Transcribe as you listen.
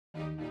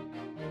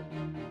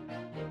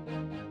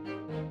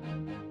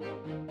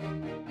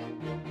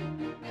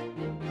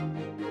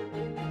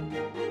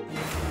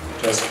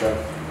Jessica,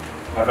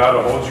 I vow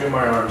to hold you in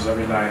my arms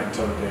every night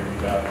until the day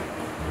we die.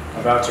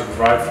 I vow to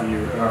provide for you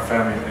and our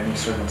family in any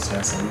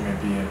circumstance that we may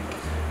be in.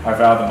 I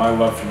vow that my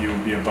love for you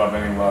will be above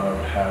any love I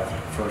would have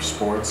for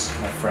sports,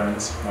 my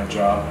friends, my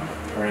job,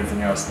 or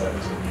anything else that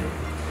isn't you.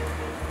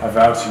 I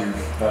vow to you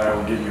that I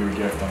will give you a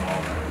gift on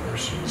all my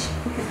anniversaries.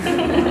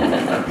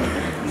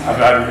 I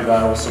vow to you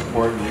that I will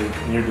support you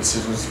in your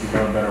decisions to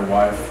become a better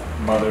wife,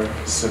 mother,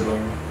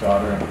 sibling,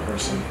 daughter, and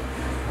person.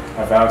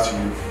 I vow to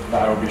you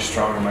that I will be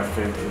strong in my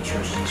faith in the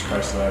Church of Jesus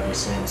Christ of Latter-day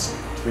Saints,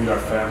 to lead our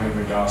family in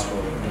the gospel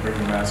and to bring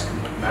the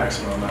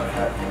maximum amount of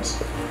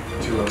happiness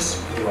to us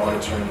through all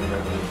eternity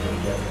that we will be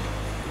together.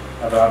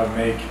 I vow to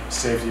make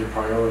safety a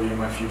priority in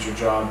my future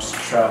jobs,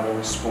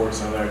 travel,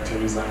 sports, and other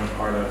activities that I'm a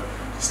part of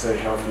to stay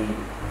healthy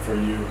for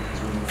you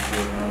as we move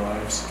forward in our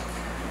lives.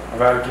 I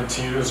vow to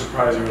continue to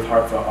surprise you with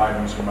heartfelt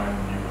items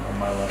reminding you of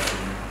my love for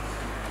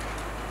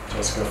you.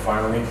 Jessica,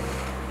 finally,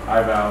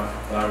 I vow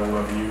that I will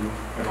love you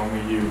and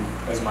only you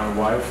as my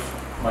wife,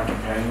 my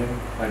companion,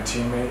 my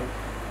teammate,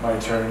 my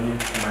eternity,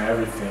 and my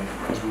everything,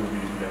 as we will be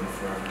together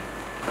forever.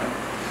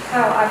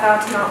 Kyle, I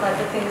vow to not let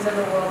the things of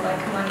the world like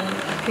money,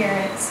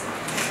 appearance,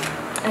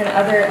 and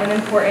other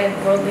unimportant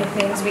worldly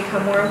things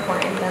become more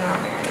important than our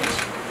marriage.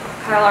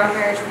 Kyle, our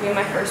marriage will be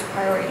my first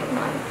priority in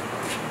life.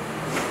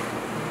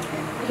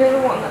 You're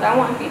the one that I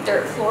want to be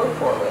dirt floor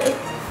poor with.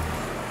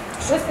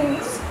 The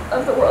things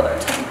of the world are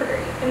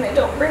temporary and they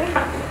don't bring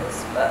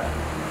happiness, but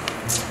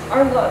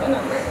our love and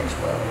our marriage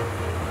will.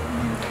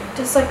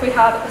 Just like we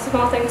had a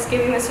small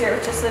Thanksgiving this year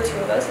with just the two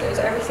of us, it was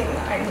everything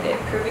that I needed,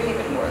 proving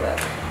even more that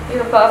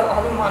you're above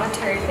all the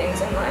monetary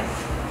things in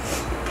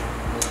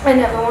life. I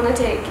never want to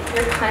take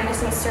your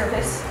kindness and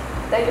service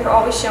that you're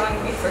always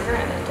showing me for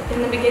granted.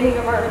 In the beginning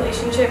of our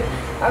relationship,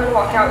 I would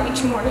walk out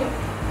each morning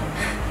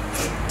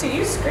to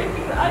you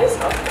scraping the ice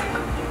off my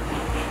car.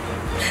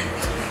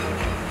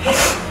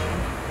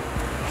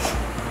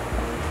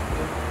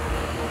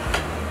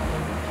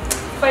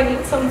 If I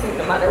need something,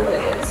 no matter what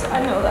it is,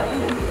 I know that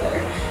you will be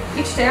there.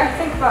 Each day I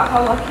think about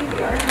how lucky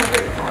we are and how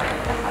grateful I am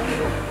to have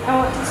you. I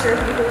want to serve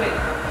you the way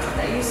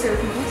that you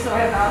serve me, so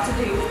I vow to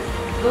do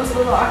those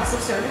little acts of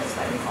service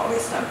that you've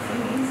always done for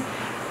me.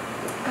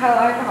 Kyle,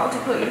 I vow to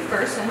put you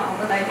first in all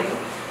that I do.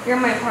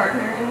 You're my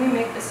partner and we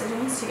make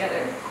decisions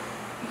together.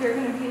 You're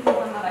going to be the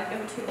one that I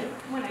go to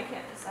when I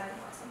can't decide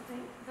about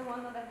something, the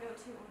one that I go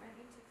to when I